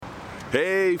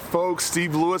Hey folks,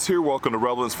 Steve Lewis here. Welcome to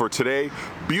Relevance for Today.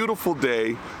 Beautiful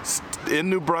day in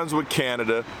New Brunswick,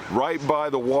 Canada, right by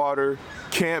the water.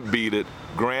 Can't beat it.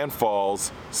 Grand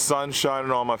Falls, sun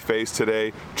shining on my face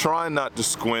today. Trying not to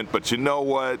squint, but you know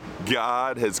what?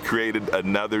 God has created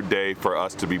another day for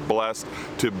us to be blessed,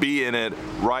 to be in it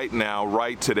right now,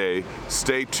 right today.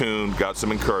 Stay tuned. Got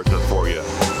some encouragement for you.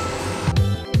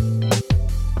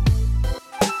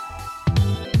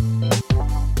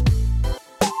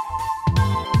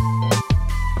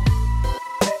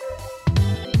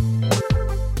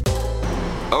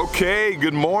 Okay,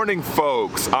 good morning,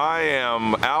 folks. I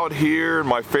am out here in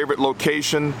my favorite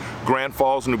location, Grand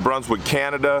Falls, New Brunswick,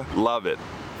 Canada. Love it.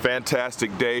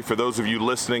 Fantastic day. For those of you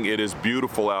listening, it is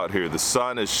beautiful out here. The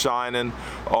sun is shining.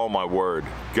 Oh my word.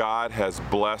 God has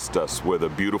blessed us with a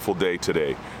beautiful day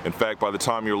today. In fact, by the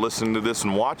time you're listening to this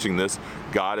and watching this,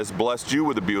 God has blessed you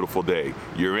with a beautiful day.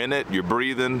 You're in it, you're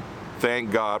breathing.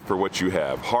 Thank God for what you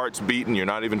have. Heart's beating, you're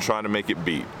not even trying to make it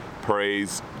beat.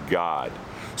 Praise God.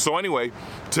 So anyway,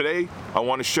 today I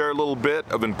want to share a little bit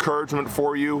of encouragement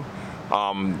for you.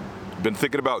 Been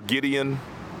thinking about Gideon.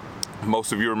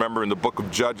 Most of you remember in the book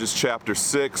of Judges chapter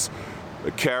 6,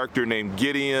 a character named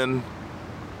Gideon.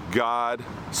 God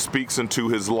speaks into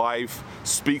his life,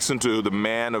 speaks into the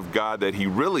man of God that he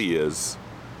really is,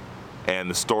 and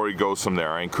the story goes from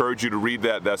there. I encourage you to read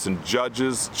that. That's in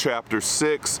Judges chapter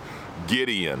 6,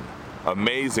 Gideon.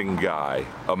 Amazing guy,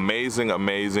 amazing,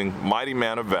 mighty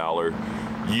man of valor.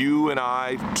 You and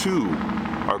I, too,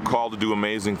 are called to do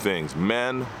amazing things.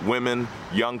 Men, women,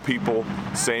 young people,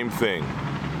 same thing.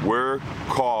 We're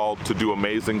called to do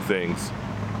amazing things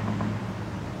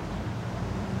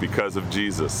because of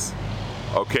Jesus.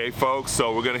 Okay, folks,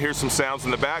 so we're going to hear some sounds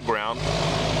in the background,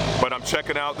 but I'm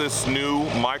checking out this new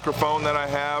microphone that I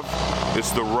have. It's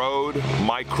the Rode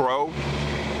Micro.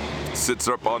 Sits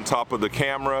up on top of the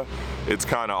camera. It's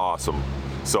kind of awesome.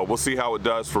 So we'll see how it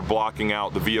does for blocking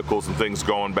out the vehicles and things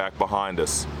going back behind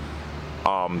us.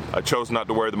 I chose not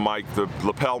to wear the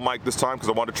lapel mic this time because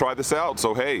I wanted to try this out.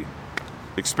 So hey,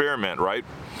 experiment, right?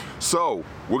 So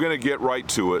we're going to get right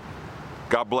to it.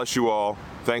 God bless you all.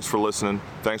 Thanks for listening.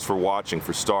 Thanks for watching,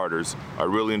 for starters. I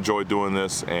really enjoy doing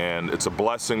this, and it's a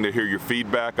blessing to hear your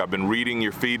feedback. I've been reading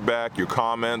your feedback, your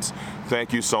comments.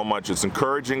 Thank you so much. It's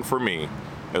encouraging for me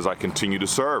as I continue to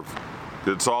serve.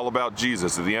 It's all about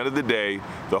Jesus. At the end of the day,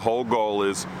 the whole goal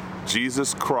is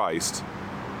Jesus Christ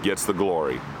gets the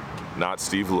glory, not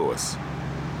Steve Lewis.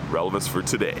 Relevance for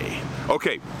today.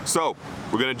 Okay, so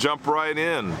we're going to jump right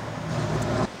in.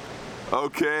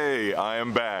 Okay, I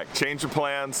am back. Change of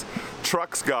plans.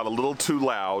 Trucks got a little too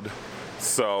loud,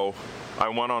 so I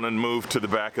went on and moved to the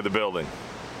back of the building.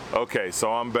 Okay,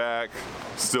 so I'm back,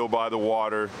 still by the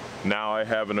water. Now I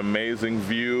have an amazing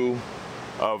view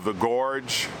of the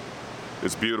gorge.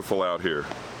 It's beautiful out here.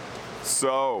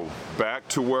 So, back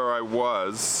to where I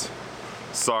was.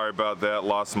 Sorry about that,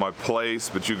 lost my place,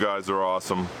 but you guys are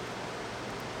awesome.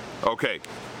 Okay,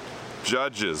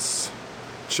 Judges,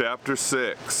 chapter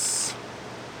 6.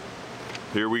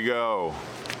 Here we go.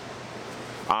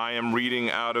 I am reading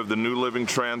out of the New Living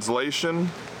Translation.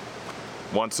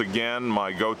 Once again,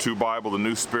 my go-to Bible, the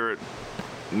New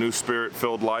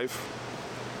Spirit-Filled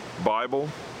Life Bible.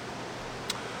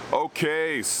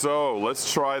 Okay, so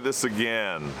let's try this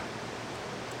again.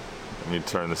 Let me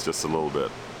turn this just a little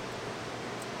bit.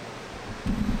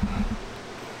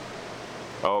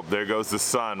 Oh, there goes the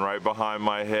sun right behind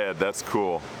my head. That's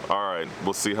cool. All right,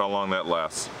 we'll see how long that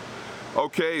lasts.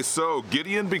 Okay, so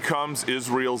Gideon becomes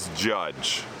Israel's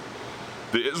judge.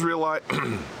 The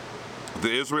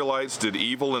Israelites did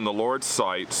evil in the Lord's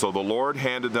sight, so the Lord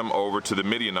handed them over to the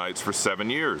Midianites for 7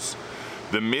 years.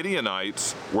 The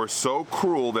Midianites were so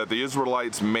cruel that the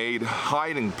Israelites made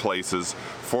hiding places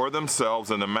for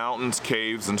themselves in the mountains,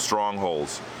 caves, and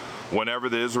strongholds. Whenever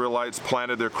the Israelites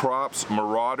planted their crops,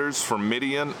 marauders from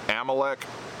Midian, Amalek,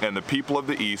 and the people of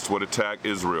the east would attack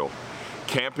Israel,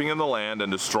 camping in the land and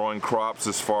destroying crops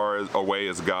as far away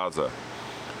as Gaza.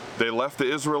 They left the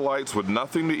Israelites with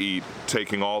nothing to eat,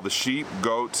 taking all the sheep,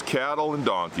 goats, cattle, and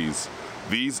donkeys.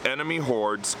 These enemy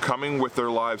hordes, coming with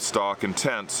their livestock and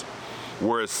tents,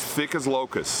 were as thick as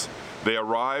locusts. They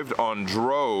arrived on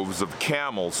droves of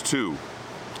camels too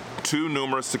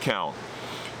numerous to count,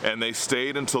 and they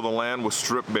stayed until the land was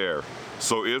stripped bare.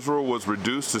 So Israel was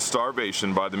reduced to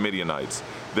starvation by the Midianites.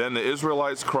 Then the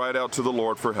Israelites cried out to the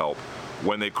Lord for help.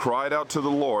 When they cried out to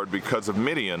the Lord because of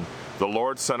Midian, the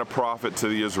Lord sent a prophet to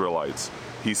the Israelites.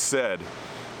 He said,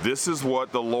 "This is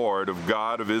what the Lord, of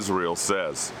God of Israel,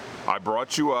 says. I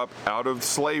brought you up out of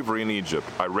slavery in Egypt.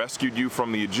 I rescued you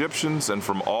from the Egyptians and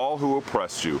from all who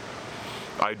oppressed you.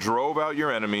 I drove out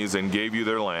your enemies and gave you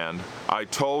their land. I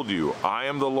told you, I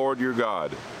am the Lord your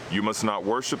God. You must not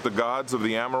worship the gods of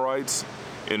the Amorites,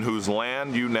 in whose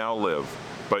land you now live.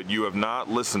 But you have not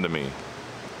listened to me.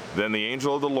 Then the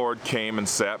angel of the Lord came and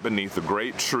sat beneath the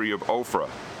great tree of Ophrah,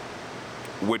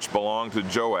 which belonged to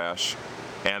Joash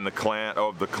and the clan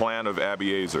of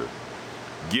Abiezer.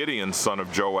 Gideon, son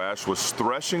of Joash, was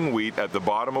threshing wheat at the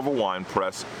bottom of a wine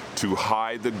press to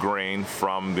hide the grain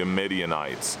from the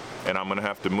Midianites. And I'm going to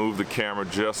have to move the camera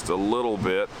just a little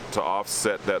bit to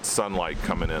offset that sunlight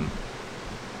coming in.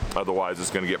 Otherwise,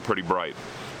 it's going to get pretty bright.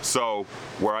 So,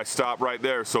 where I stop right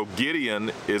there. So,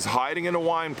 Gideon is hiding in a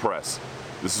wine press.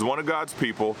 This is one of God's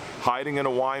people hiding in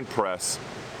a wine press,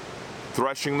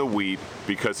 threshing the wheat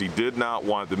because he did not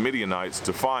want the Midianites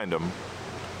to find him.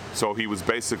 So he was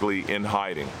basically in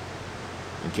hiding.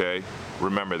 Okay?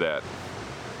 Remember that.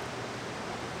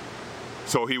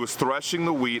 So he was threshing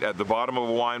the wheat at the bottom of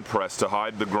a wine press to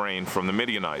hide the grain from the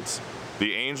Midianites.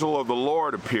 The angel of the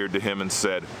Lord appeared to him and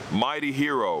said, "Mighty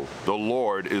hero, the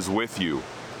Lord is with you."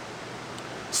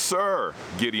 "Sir,"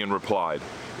 Gideon replied,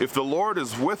 "if the Lord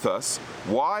is with us,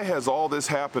 why has all this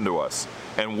happened to us?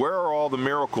 And where are all the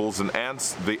miracles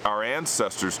our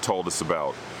ancestors told us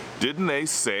about? Didn't they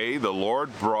say the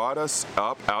Lord brought us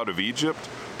up out of Egypt?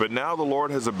 But now the Lord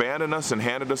has abandoned us and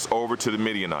handed us over to the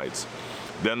Midianites."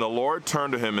 Then the Lord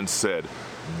turned to him and said,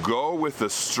 "Go with the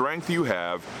strength you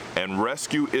have and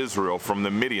rescue Israel from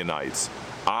the Midianites.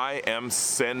 I am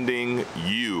sending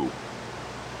you."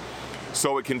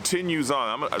 So it continues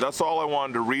on. That's all I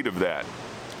wanted to read of that.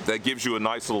 That gives you a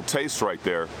nice little taste right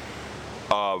there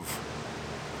of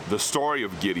the story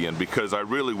of Gideon, because I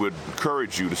really would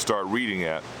encourage you to start reading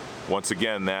that. Once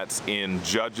again, that's in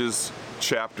Judges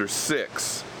chapter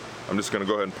 6. I'm just going to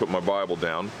go ahead and put my Bible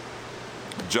down.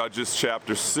 Judges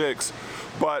chapter 6.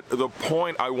 But the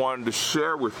point I wanted to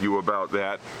share with you about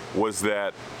that was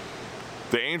that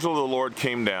the angel of the Lord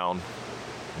came down.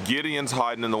 Gideon's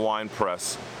hiding in the wine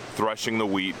press, threshing the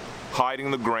wheat,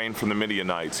 hiding the grain from the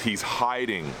Midianites. He's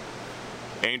hiding.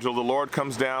 Angel of the Lord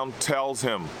comes down, tells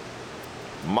him,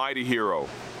 "Mighty hero,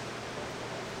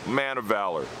 man of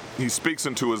valor." He speaks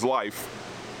into his life,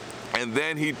 and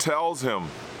then he tells him,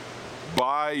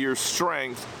 "By your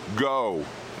strength, go."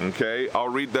 Okay, I'll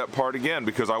read that part again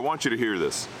because I want you to hear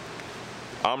this.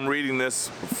 I'm reading this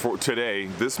for today.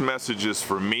 This message is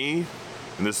for me,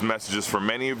 and this message is for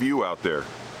many of you out there.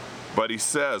 But he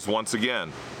says, once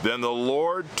again, "Then the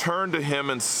Lord turned to him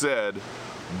and said,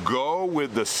 Go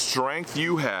with the strength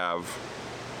you have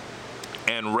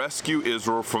and rescue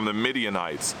Israel from the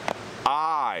Midianites.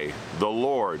 I, the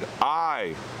Lord,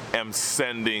 I am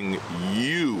sending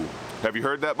you." Have you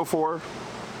heard that before?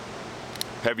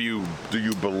 Do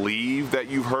you believe that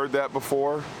you've heard that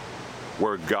before?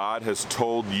 Where God has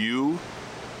told you,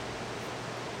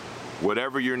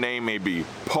 whatever your name may be,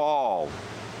 Paul,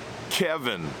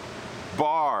 Kevin,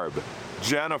 Barb,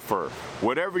 Jennifer,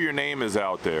 whatever your name is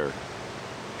out there,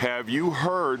 have you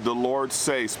heard the Lord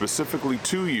say specifically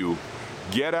to you,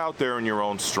 get out there in your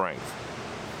own strength.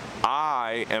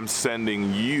 I am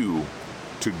sending you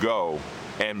to go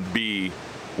and be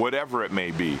whatever it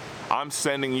may be. I'm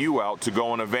sending you out to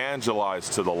go and evangelize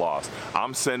to the lost.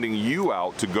 I'm sending you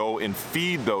out to go and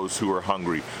feed those who are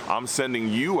hungry. I'm sending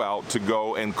you out to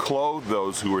go and clothe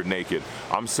those who are naked.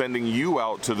 I'm sending you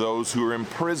out to those who are in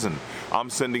prison. I'm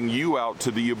sending you out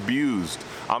to the abused.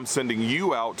 I'm sending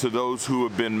you out to those who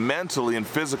have been mentally and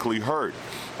physically hurt.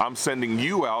 I'm sending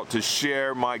you out to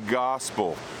share my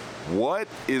gospel. What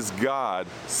is God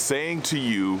saying to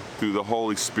you through the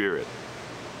Holy Spirit?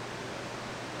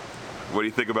 What do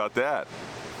you think about that?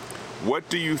 What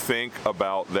do you think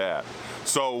about that?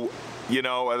 So, as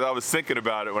I was thinking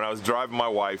about it when I was driving my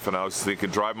wife, and I was thinking,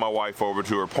 driving my wife over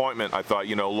to her appointment, I thought,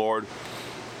 Lord,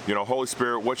 Holy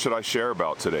Spirit, what should I share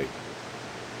about today?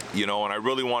 And I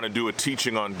really want to do a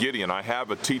teaching on Gideon. I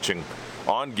have a teaching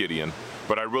on Gideon,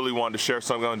 but I really wanted to share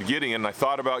something on Gideon. I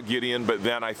thought about Gideon, but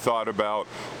then I thought about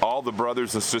all the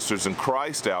brothers and sisters in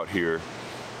Christ out here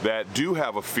that do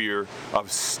have a fear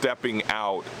of stepping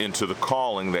out into the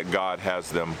calling that God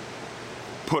has them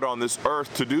put on this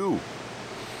earth to do.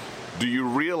 Do you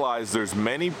realize there's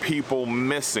many people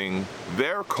missing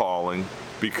their calling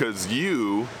because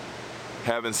you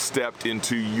haven't stepped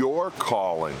into your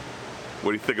calling? What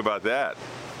do you think about that?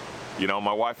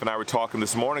 My wife and I were talking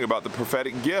this morning about the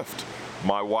prophetic gift.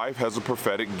 My wife has a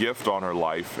prophetic gift on her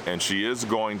life, and she is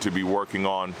going to be working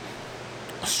on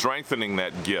strengthening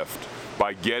that gift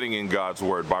by getting in God's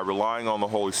Word, by relying on the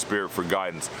Holy Spirit for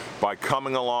guidance, by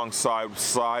coming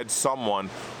alongside someone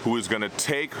who is going to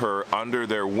take her under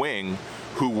their wing,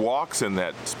 who walks in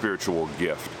that spiritual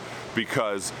gift.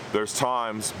 because there's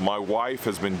times my wife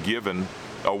has been given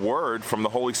a word from the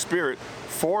Holy Spirit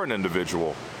for an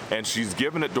individual, and she's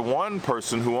given it to one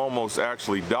person who almost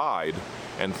actually died,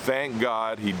 and thank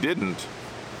God he didn't.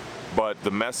 But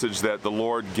the message that the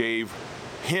Lord gave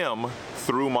him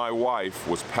through my wife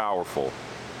was powerful,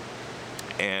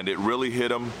 and it really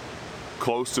hit him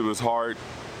close to his heart.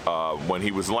 When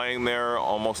he was laying there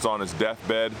almost on his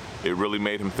deathbed, it really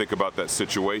made him think about that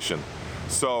situation.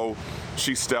 So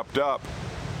she stepped up,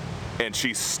 and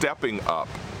she's stepping up.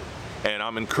 And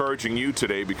I'm encouraging you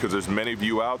today, because there's many of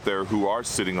you out there who are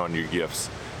sitting on your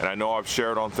gifts. And I know I've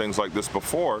shared on things like this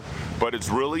before, but it's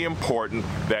really important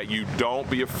that you don't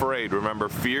be afraid. Remember,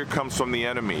 fear comes from the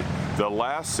enemy. The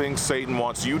last thing Satan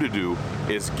wants you to do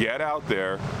is get out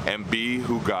there and be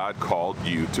who God called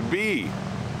you to be.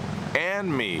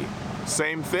 And me,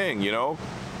 same thing, you know.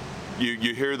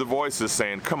 You hear the voices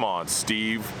saying, come on,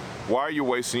 Steve, why are you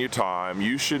wasting your time?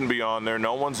 You shouldn't be on there.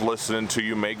 No one's listening to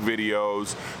you make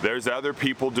videos. There's other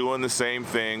people doing the same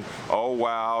thing. Oh,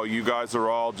 wow, you guys are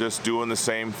all just doing the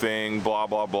same thing, blah,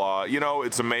 blah, blah. You know,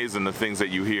 it's amazing the things that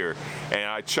you hear. And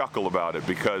I chuckle about it,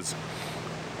 because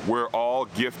we're all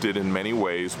gifted in many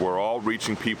ways. We're all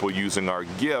reaching people using our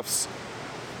gifts.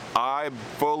 I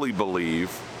fully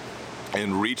believe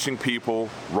in reaching people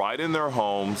right in their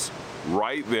homes,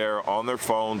 right there on their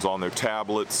phones, on their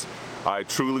tablets. I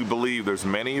truly believe there's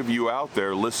many of you out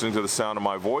there listening to the sound of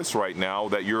my voice right now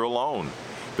that you're alone,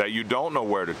 that you don't know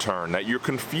where to turn, that you're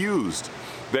confused,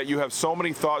 that you have so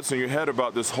many thoughts in your head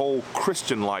about this whole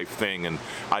Christian life thing, and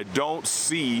I don't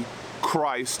see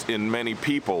Christ in many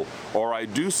people, or I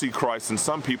do see Christ in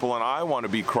some people, and I want to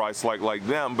be Christ-like like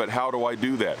them, but how do I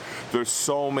do that? There's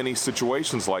so many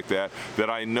situations like that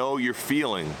I know you're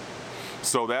feeling.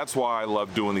 So that's why I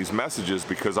love doing these messages,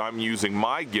 because I'm using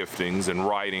my giftings in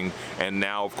writing, and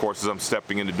now, of course, as I'm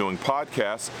stepping into doing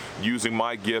podcasts, using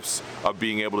my gifts of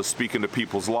being able to speak into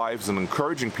people's lives and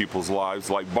encouraging people's lives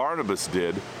like Barnabas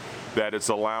did, that it's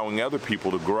allowing other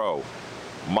people to grow.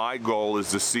 My goal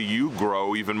is to see you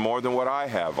grow even more than what I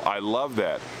have. I love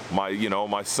that.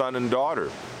 My son and daughter.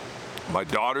 My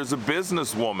daughter's a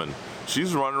businesswoman.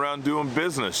 She's running around doing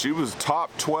business. She was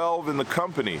top 12 in the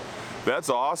company. That's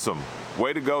awesome.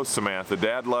 Way to go, Samantha.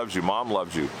 Dad loves you. Mom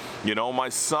loves you. You know, my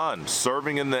son,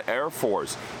 serving in the Air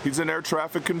Force. He's an air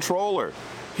traffic controller.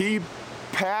 He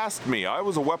passed me. I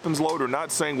was a weapons loader,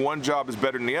 not saying one job is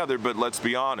better than the other, but let's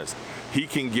be honest. He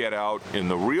can get out in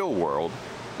the real world,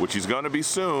 which he's going to be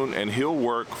soon, and he'll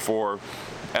work for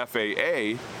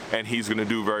FAA, and he's going to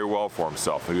do very well for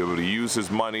himself. He'll be able to use his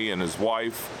money and his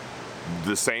wife,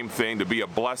 the same thing, to be a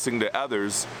blessing to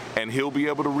others, and he'll be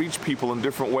able to reach people in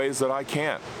different ways that I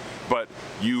can't. But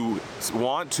you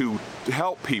want to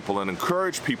help people and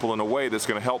encourage people in a way that's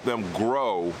going to help them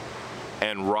grow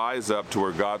and rise up to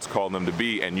where God's called them to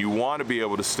be. And you want to be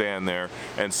able to stand there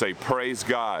and say, praise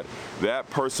God, that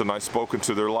person I spoke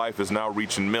into their life is now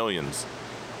reaching millions.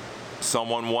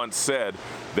 Someone once said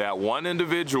that one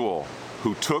individual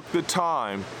who took the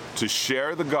time to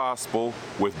share the gospel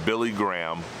with Billy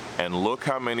Graham, and look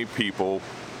how many people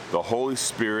the Holy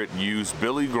Spirit used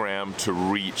Billy Graham to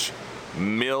reach.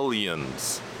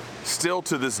 Millions. Still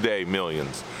to this day,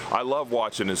 millions. I love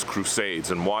watching his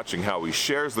crusades and watching how he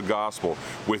shares the gospel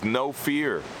with no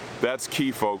fear. That's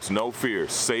key, folks, no fear.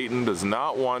 Satan does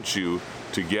not want you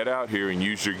to get out here and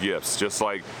use your gifts, just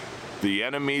like the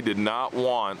enemy did not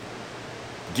want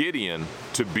Gideon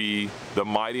to be the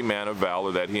mighty man of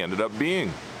valor that he ended up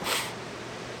being.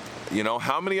 You know,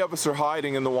 how many of us are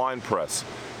hiding in the wine press?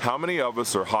 How many of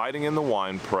us are hiding in the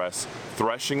wine press,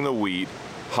 threshing the wheat,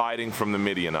 hiding from the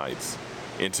Midianites?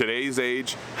 In today's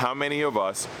age, how many of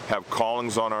us have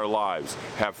callings on our lives,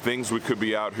 have things we could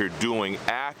be out here doing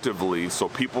actively so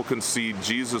people can see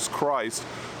Jesus Christ,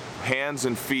 hands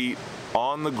and feet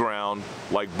on the ground,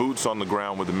 like boots on the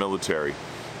ground with the military?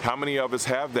 How many of us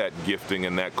have that gifting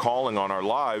and that calling on our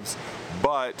lives,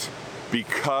 but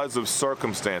because of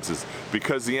circumstances,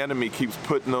 because the enemy keeps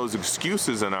putting those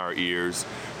excuses in our ears,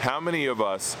 how many of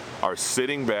us are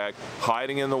sitting back,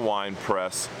 hiding in the wine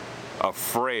press,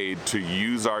 afraid to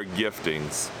use our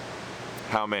giftings?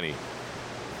 How many?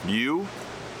 You?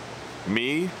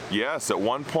 Me? Yes, at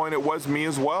one point it was me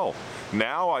as well.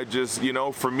 Now I just,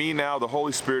 for me now, the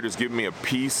Holy Spirit has given me a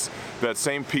peace, that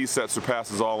same peace that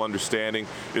surpasses all understanding.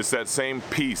 It's that same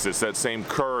peace, it's that same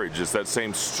courage, it's that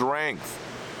same strength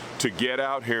to get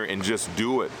out here and just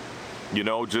do it.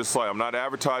 Just like, I'm not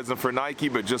advertising for Nike,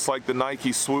 but just like the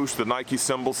Nike swoosh, the Nike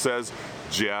symbol says,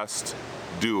 just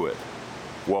do it.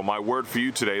 Well, my word for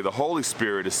you today, the Holy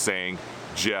Spirit is saying,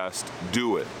 just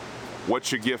do it.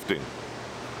 What's your gifting?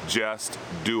 Just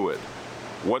do it.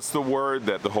 What's the word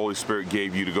that the Holy Spirit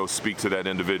gave you to go speak to that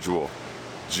individual?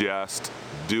 Just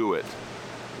do it.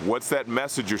 What's that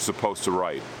message you're supposed to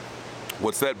write?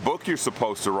 What's that book you're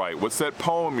supposed to write? What's that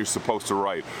poem you're supposed to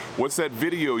write? What's that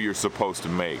video you're supposed to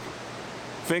make?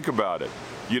 Think about it.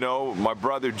 You know, my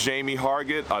brother Jamie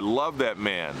Hargett, I love that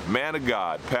man. Man of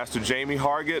God. Pastor Jamie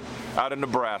Hargett out of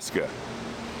Nebraska.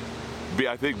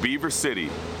 I think Beaver City,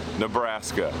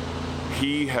 Nebraska.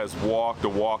 He has walked a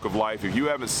walk of life. If you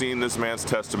haven't seen this man's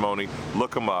testimony,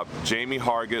 look him up. Jamie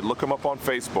Hargett, look him up on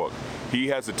Facebook. He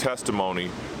has a testimony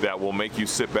that will make you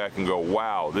sit back and go,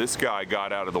 wow, this guy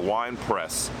got out of the Whine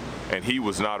Press and he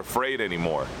was not afraid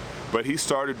anymore. But he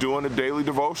started doing a daily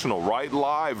devotional right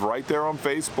live, right there on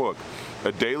Facebook.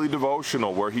 A daily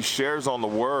devotional where he shares on the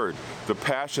word. The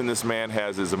passion this man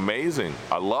has is amazing.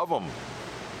 I love him.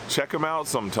 Check him out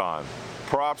sometime.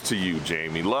 Props to you,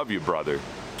 Jamie. Love you, brother.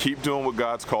 Keep doing what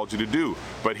God's called you to do.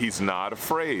 But he's not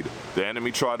afraid. The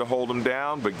enemy tried to hold him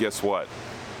down, but guess what?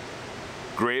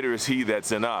 Greater is he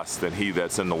that's in us than he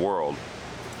that's in the world.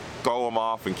 Throw him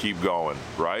off and keep going,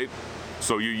 right?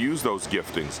 So you use those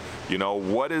giftings. You know,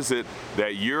 what is it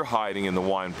that you're hiding in the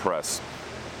Whine Press?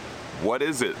 What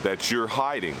is it that you're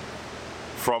hiding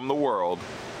from the world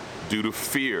due to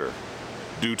fear,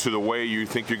 due to the way you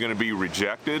think you're going to be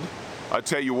rejected? I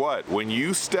tell you what, when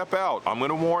you step out, I'm going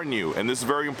to warn you, and this is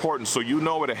very important so you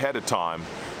know it ahead of time,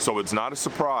 so it's not a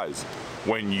surprise.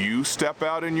 When you step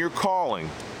out in your calling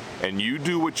and you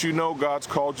do what you know God's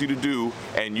called you to do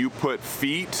and you put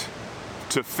feet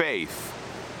to faith,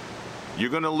 you're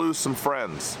going to lose some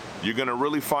friends. You're going to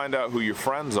really find out who your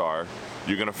friends are.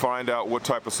 You're going to find out what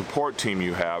type of support team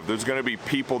you have. There's going to be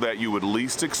people that you would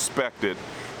least expect it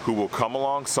who will come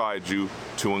alongside you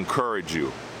to encourage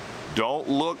you. Don't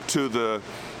look to the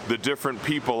different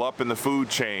people up in the food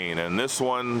chain, and this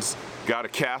one's got a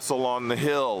castle on the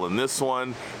hill, and this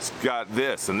one's got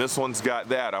this, and this one's got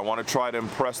that. I want to try to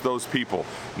impress those people.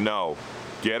 No.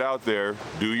 Get out there,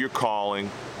 do your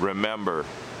calling, remember,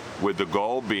 with the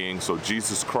goal being so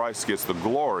Jesus Christ gets the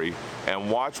glory, and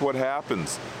watch what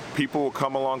happens. People will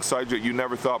come alongside you that you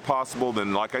never thought possible.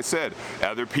 Then, like I said,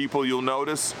 other people you'll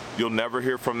notice, you'll never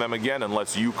hear from them again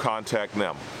unless you contact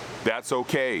them. That's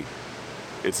okay.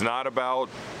 It's not about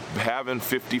having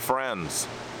 50 friends.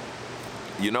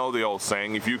 You know the old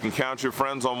saying, if you can count your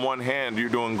friends on one hand, you're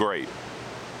doing great.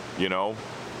 You know,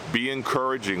 be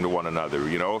encouraging to one another.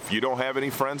 You know, if you don't have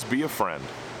any friends, be a friend.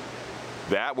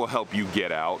 That will help you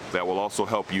get out. That will also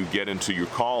help you get into your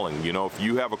calling. You know, if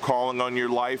you have a calling on your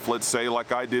life, let's say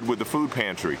like I did with the food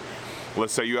pantry.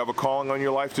 Let's say you have a calling on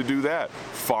your life to do that.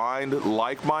 Find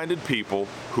like-minded people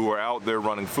who are out there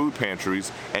running food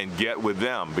pantries and get with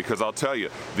them. Because I'll tell you,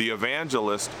 the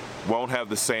evangelist won't have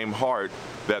the same heart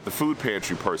that the food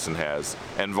pantry person has,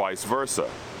 and vice versa.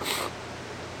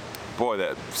 Boy,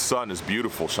 that sun is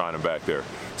beautiful shining back there.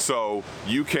 So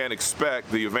you can't expect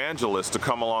the evangelist to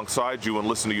come alongside you and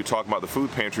listen to you talk about the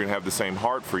food pantry and have the same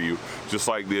heart for you, just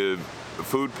like the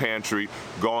food pantry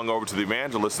going over to the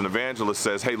evangelist, and the evangelist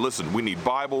says, hey, listen, we need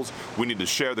Bibles, we need to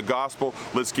share the gospel,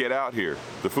 let's get out here.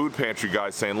 The food pantry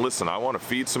guy's saying, listen, I want to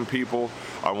feed some people,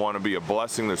 I want to be a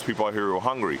blessing, there's people out here who are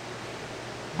hungry.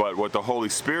 But what the Holy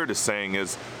Spirit is saying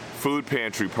is, food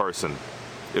pantry person,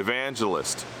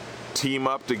 evangelist, team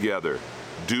up together,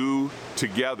 do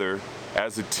together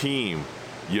as a team,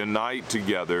 unite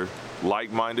together,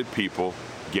 like-minded people,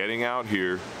 getting out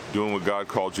here, doing what God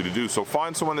called you to do. So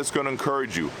find someone that's going to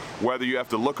encourage you, whether you have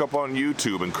to look up on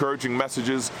YouTube encouraging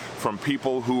messages from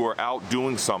people who are out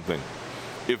doing something.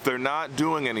 If they're not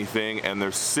doing anything and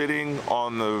they're sitting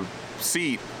on the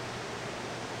seat,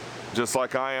 just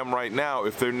like I am right now,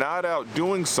 if they're not out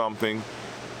doing something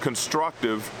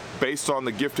constructive based on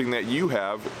the gifting that you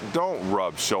have, don't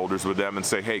rub shoulders with them and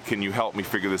say, hey, can you help me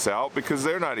figure this out? Because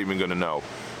they're not even going to know.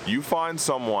 You find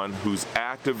someone who's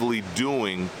actively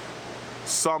doing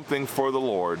something for the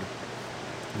Lord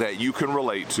that you can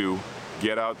relate to,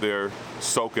 get out there,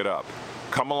 soak it up.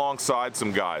 Come alongside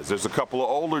some guys. There's a couple of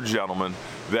older gentlemen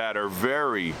that are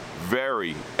very,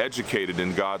 very educated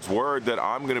in God's Word that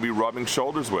I'm going to be rubbing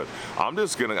shoulders with. I'm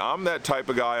that type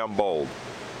of guy, I'm bold.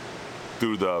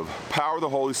 Through the power of the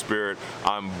Holy Spirit,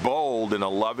 I'm bold in a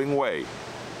loving way.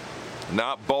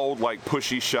 Not bold like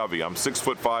pushy shovey. I'm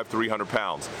 6'5", 300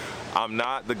 pounds. I'm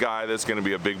not the guy that's going to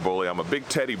be a big bully. I'm a big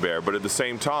teddy bear, but at the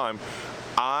same time,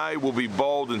 I will be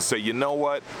bold and say, you know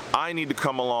what? I need to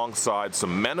come alongside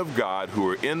some men of God who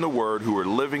are in the Word, who are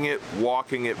living it,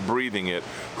 walking it, breathing it,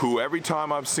 who every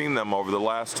time I've seen them over the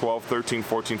last 12, 13,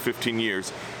 14, 15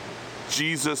 years,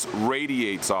 Jesus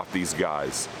radiates off these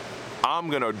guys. I'm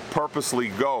going to purposely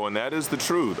go, and that is the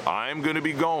truth. I'm going to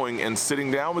be going and sitting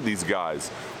down with these guys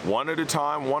one at a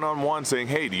time, one-on-one, saying,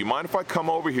 hey, do you mind if I come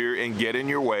over here and get in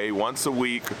your way once a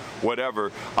week,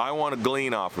 whatever? I want to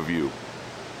glean off of you.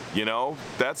 You know,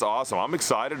 that's awesome. I'm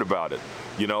excited about it.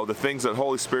 You know, the things that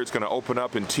Holy Spirit's going to open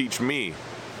up and teach me,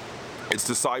 it's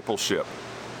discipleship,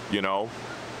 you know.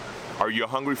 Are you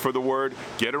hungry for the Word?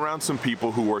 Get around some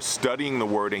people who are studying the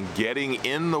Word and getting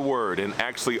in the Word and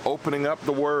actually opening up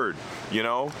the Word, you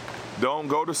know. Don't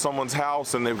go to someone's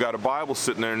house and they've got a Bible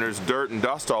sitting there and there's dirt and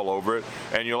dust all over it,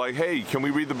 and you're like, hey, can we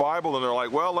read the Bible? And they're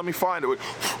like, well, let me find it.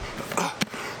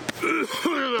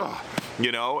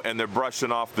 You know, and they're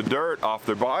brushing off the dirt off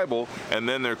their Bible, and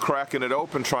then they're cracking it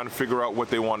open trying to figure out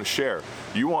what they want to share.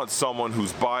 You want someone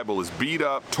whose Bible is beat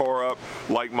up, tore up,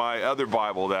 like my other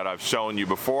Bible that I've shown you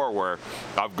before, where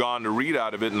I've gone to read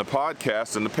out of it in the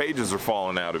podcast and the pages are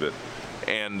falling out of it.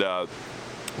 And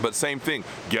but same thing,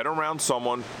 get around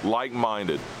someone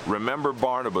like-minded. Remember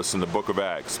Barnabas in the book of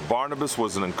Acts. Barnabas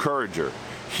was an encourager.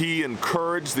 He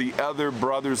encouraged the other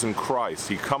brothers in Christ.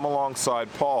 He come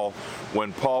alongside Paul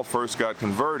when Paul first got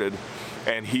converted,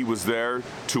 and he was there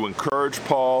to encourage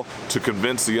Paul, to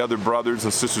convince the other brothers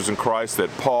and sisters in Christ that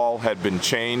Paul had been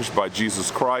changed by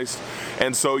Jesus Christ.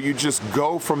 And so you just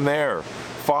go from there.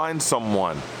 Find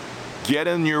someone. Get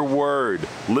in your Word.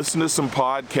 Listen to some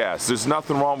podcasts. There's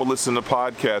nothing wrong with listening to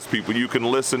podcasts, people. You can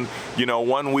listen, you know,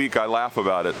 1 week, I laugh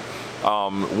about it.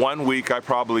 1 week I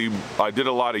did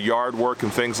a lot of yard work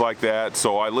and things like that,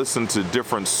 so I listened to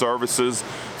different services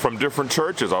from different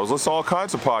churches. I was listening to all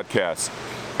kinds of podcasts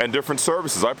and different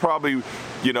services. I probably,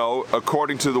 you know,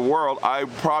 according to the world, I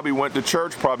probably went to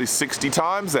church probably 60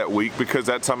 times that week, because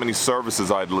that's how many services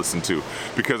I'd listened to,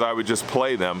 because I would just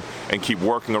play them and keep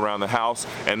working around the house,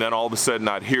 and then all of a sudden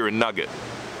I'd hear a nugget.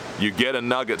 You get a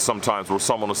nugget sometimes where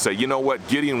someone will say, you know what,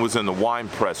 Gideon was in the Whine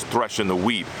Press threshing the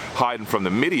wheat, hiding from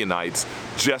the Midianites,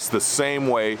 just the same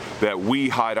way that we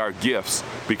hide our gifts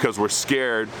because we're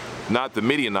scared, not the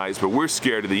Midianites, but we're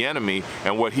scared of the enemy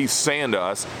and what he's saying to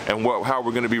us and how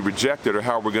we're going to be rejected or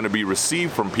how we're going to be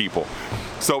received from people.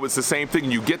 So it's the same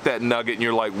thing. You get that nugget and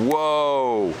you're like,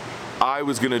 whoa, I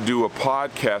was going to do a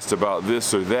podcast about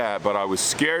this or that, but I was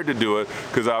scared to do it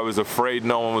because I was afraid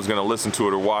no one was going to listen to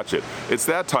it or watch it. It's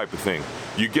that type of thing.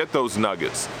 You get those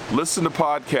nuggets. Listen to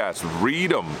podcasts. Read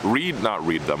them.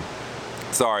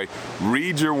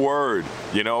 Read your Word.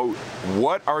 You know,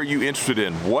 what are you interested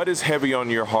in? What is heavy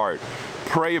on your heart?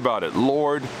 Pray about it.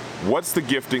 Lord, what's the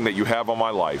gifting that you have on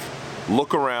my life?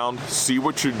 Look around, see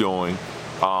what you're doing.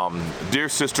 Dear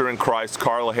sister in Christ,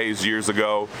 Carla Hayes, years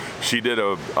ago, she did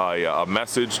a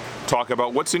message talking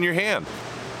about what's in your hand.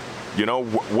 You know,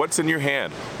 what's in your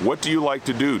hand? What do you like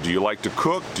to do? Do you like to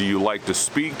cook? Do you like to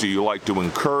speak? Do you like to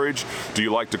encourage? Do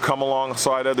you like to come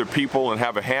alongside other people and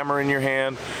have a hammer in your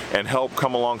hand and help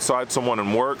come alongside someone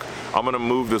and work? I'm going to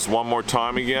move this one more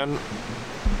time again.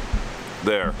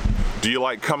 There. Do you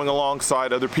like coming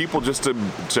alongside other people just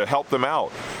to help them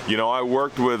out? You know, I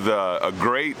worked with a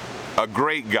great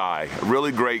guy, a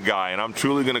really great guy, and I'm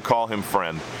truly going to call him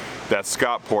friend. That's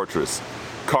Scott Portress.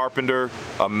 Carpenter,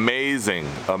 amazing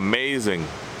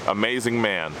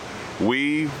man.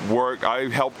 I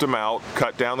helped him out,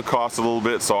 cut down the cost a little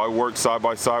bit, so I worked side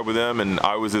by side with him, and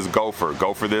I was his gopher.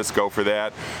 Go for this, go for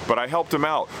that. But I helped him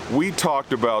out. We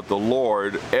talked about the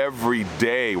Lord every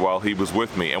day while he was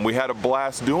with me, and we had a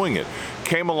blast doing it.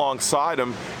 Came alongside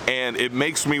him, and it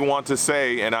makes me want to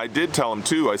say, and I did tell him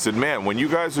too, I said, man, when you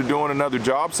guys are doing another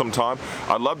job sometime,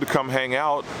 I'd love to come hang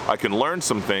out. I can learn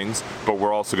some things, but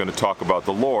we're also going to talk about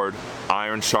the Lord.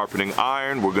 Iron sharpening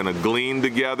iron. We're going to glean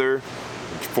together,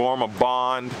 form a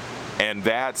bond, and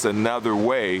that's another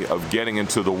way of getting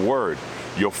into the Word.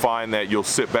 You'll find that you'll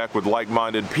sit back with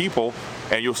like-minded people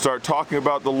and you'll start talking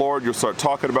about the Lord, you'll start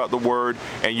talking about the Word,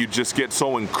 and you just get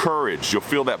so encouraged. You'll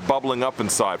feel that bubbling up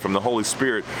inside from the Holy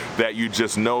Spirit that you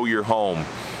just know you're home.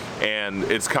 And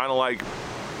it's kind of like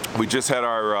we just had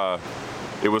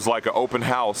it was like an open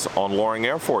house on Loring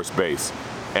Air Force Base.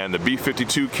 And the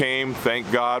B-52 came, thank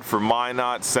God for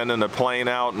Minot sending a plane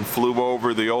out and flew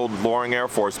over the old Loring Air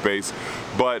Force Base.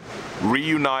 But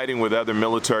reuniting with other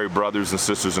military brothers and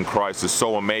sisters in Christ is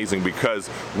so amazing because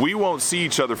we won't see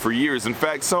each other for years. In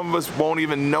fact, some of us won't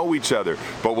even know each other.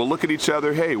 But we'll look at each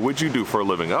other, hey, what'd you do for a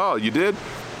living? Oh, you did?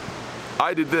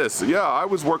 I did this. Yeah, I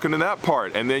was working in that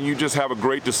part. And then you just have a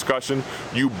great discussion.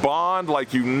 You bond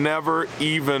like you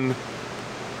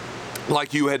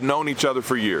had known each other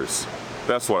for years.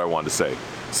 That's what I wanted to say.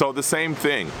 So the same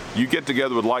thing. You get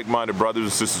together with like-minded brothers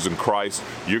and sisters in Christ,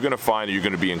 you're going to find that you're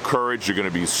going to be encouraged, you're going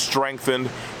to be strengthened,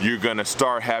 you're going to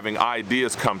start having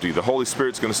ideas come to you. The Holy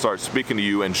Spirit's going to start speaking to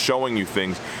you and showing you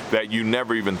things that you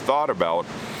never even thought about.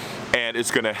 And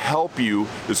it's going to help you,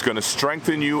 it's going to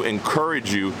strengthen you,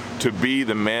 encourage you to be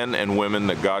the men and women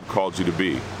that God called you to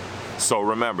be. So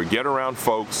remember, get around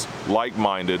folks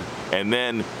like-minded, and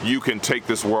then you can take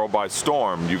this world by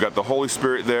storm. You got the Holy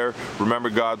Spirit there. Remember,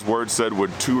 God's word said,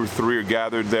 when 2 or 3 are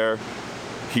gathered there,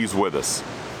 He's with us.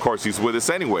 Of course, He's with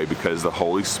us anyway because the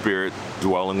Holy Spirit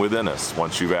dwelling within us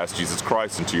once you've asked Jesus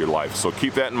Christ into your life. So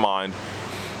keep that in mind.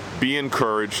 Be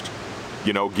encouraged.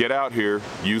 Get out here,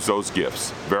 use those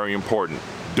gifts. Very important.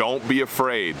 Don't be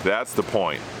afraid. That's the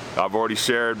point. I've already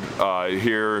shared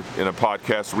here in a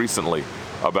podcast recently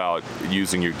about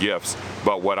using your gifts.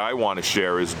 But what I want to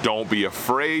share is don't be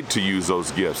afraid to use those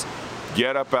gifts.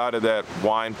 Get up out of that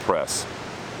wine press.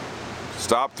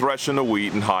 Stop threshing the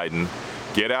wheat and hiding.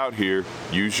 Get out here,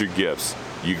 use your gifts.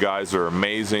 You guys are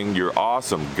amazing. You're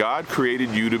awesome. God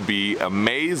created you to be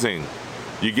amazing.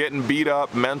 You're getting beat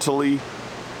up mentally.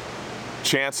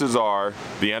 Chances are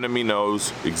the enemy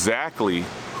knows exactly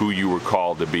who you were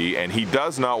called to be, and he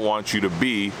does not want you to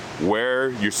be where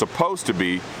you're supposed to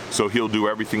be, so he'll do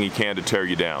everything he can to tear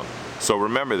you down. So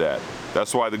remember that.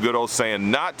 That's why the good old saying,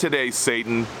 not today,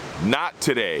 Satan, not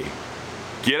today.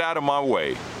 Get out of my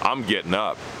way. I'm getting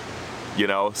up.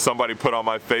 Somebody put on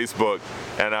my Facebook,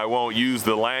 and I won't use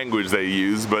the language they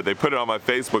use, but they put it on my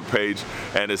Facebook page,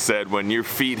 and it said, when your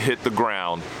feet hit the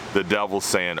ground, the devil's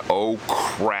saying, oh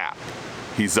crap,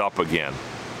 he's up again.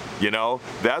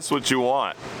 That's what you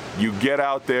want. You get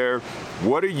out there.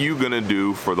 What are you going to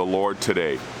do for the Lord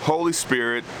today? Holy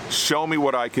Spirit, show me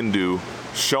what I can do.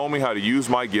 Show me how to use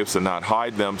my gifts and not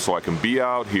hide them so I can be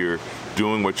out here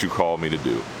doing what you called me to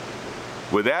do.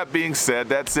 With that being said,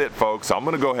 that's it, folks. I'm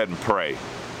going to go ahead and pray.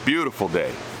 Beautiful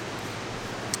day.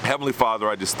 Heavenly Father,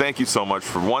 I just thank you so much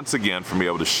for once again for me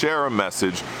able to share a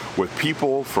message with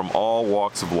people from all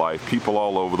walks of life, people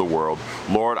all over the world.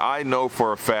 Lord, I know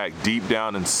for a fact deep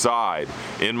down inside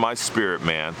in my spirit,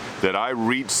 man, that I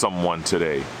reached someone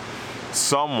today.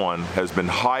 Someone has been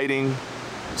hiding.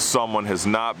 Someone has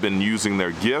not been using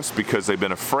their gifts because they've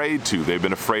been afraid to. They've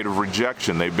been afraid of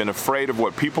rejection. They've been afraid of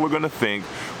what people are going to think,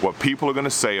 what people are going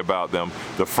to say about them,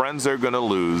 the friends they're going to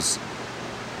lose.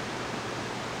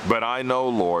 But I know,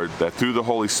 Lord, that through the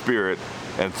Holy Spirit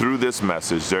and through this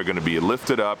message, they're going to be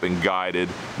lifted up and guided.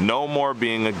 No more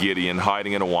being a Gideon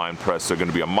hiding in a wine press. They're going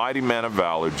to be a mighty man of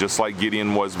valor, just like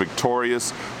Gideon was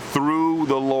victorious through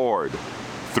the Lord,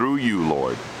 through you,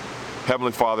 Lord.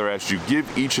 Heavenly Father, as you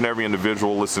give each and every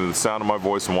individual listening to the sound of my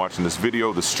voice and watching this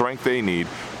video the strength they need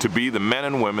to be the men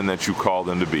and women that you call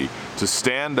them to be, to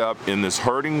stand up in this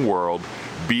hurting world,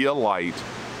 be a light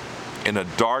in a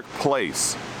dark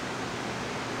place,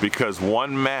 because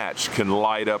one match can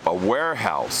light up a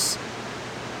warehouse.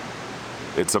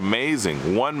 It's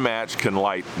amazing. One match can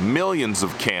light millions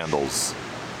of candles.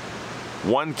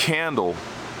 One candle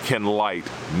can light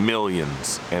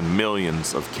millions and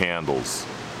millions of candles.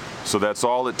 So that's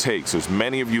all it takes. There's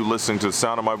many of you listening to the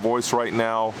sound of my voice right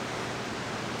now.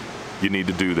 You need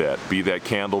to do that. Be that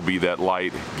candle, be that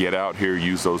light. Get out here,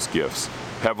 use those gifts.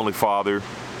 Heavenly Father,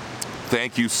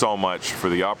 thank you so much for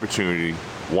the opportunity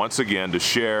once again to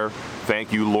share.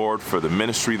 Thank you, Lord, for the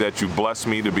ministry that you blessed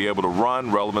me to be able to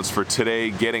run. Relevance for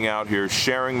today, getting out here,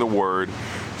 sharing the word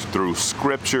through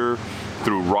scripture,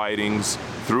 through writings,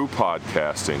 through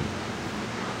podcasting.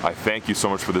 I thank you so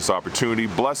much for this opportunity.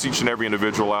 Bless each and every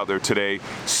individual out there today.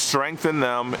 Strengthen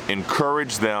them,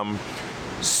 encourage them,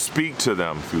 speak to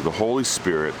them through the Holy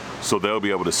Spirit so they'll be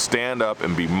able to stand up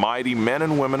and be mighty men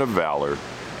and women of valor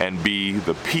and be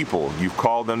the people you've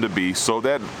called them to be, so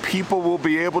that people will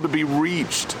be able to be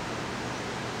reached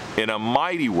in a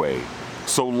mighty way,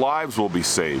 so lives will be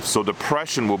saved, so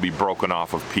depression will be broken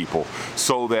off of people,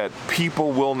 so that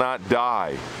people will not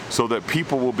die, so that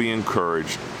people will be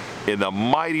encouraged. In the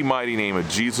mighty, mighty name of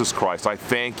Jesus Christ, I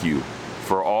thank you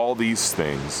for all these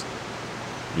things.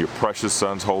 In your precious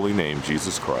Son's holy name,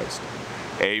 Jesus Christ.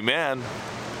 Amen.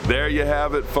 There you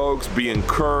have it, folks. Be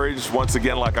encouraged. Once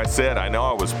again, like I said, I know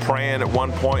I was praying at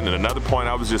one point, and at another point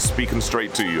I was just speaking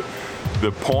straight to you.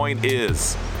 The point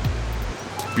is,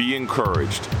 be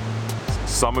encouraged.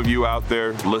 Some of you out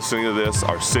there listening to this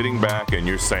are sitting back and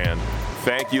you're saying,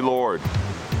 thank you, Lord.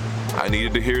 I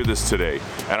needed to hear this today.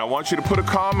 And I want you to put a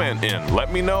comment in.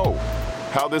 Let me know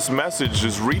how this message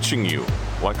is reaching you.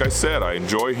 Like I said, I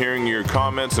enjoy hearing your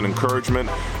comments and encouragement.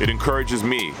 It encourages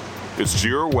me. It's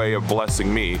your way of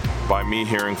blessing me by me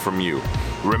hearing from you.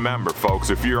 Remember, folks,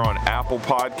 if you're on Apple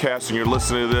Podcasts and you're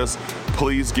listening to this,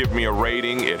 please give me a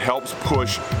rating. It helps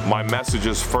push my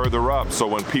messages further up, so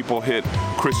when people hit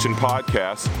Christian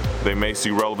podcasts, they may see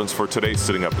relevance for today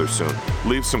sitting up there soon.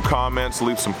 Leave some comments,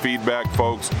 leave some feedback,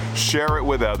 folks. Share it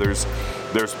with others.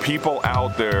 There's people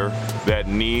out there that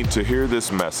need to hear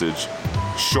this message,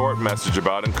 short message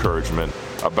about encouragement,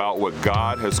 about what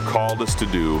God has called us to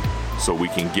do, so we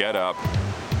can get up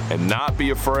and not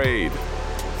be afraid.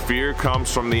 Fear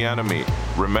comes from the enemy.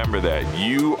 Remember that.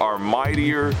 You are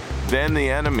mightier than the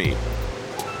enemy.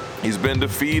 He's been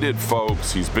defeated,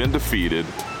 folks. He's been defeated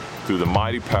through the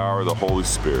mighty power of the Holy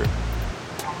Spirit.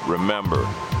 Remember,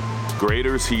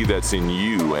 greater is he that's in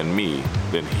you and me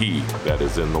than he that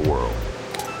is in the world.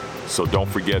 So don't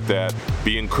forget that.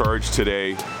 Be encouraged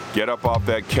today. Get up off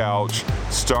that couch.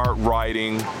 Start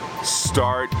writing.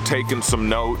 Start taking some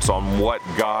notes on what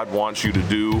God wants you to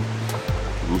do.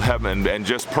 And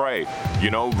just pray.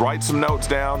 Write some notes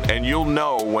down, and you'll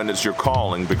know when it's your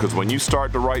calling, because when you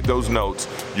start to write those notes,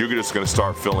 you're just going to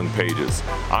start filling pages.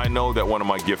 I know that one of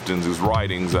my giftings is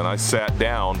writings, and I sat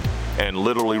down and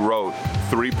literally wrote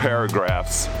 3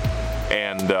 paragraphs,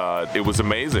 and it was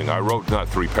amazing. I wrote not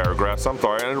 3 paragraphs, I'm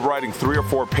sorry, I ended up writing 3 or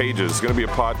 4 pages. It's going to be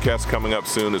a podcast coming up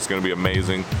soon. It's going to be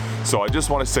amazing. So I just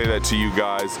want to say that to you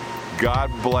guys. God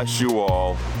bless you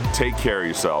all. Take care of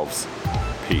yourselves.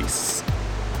 Peace.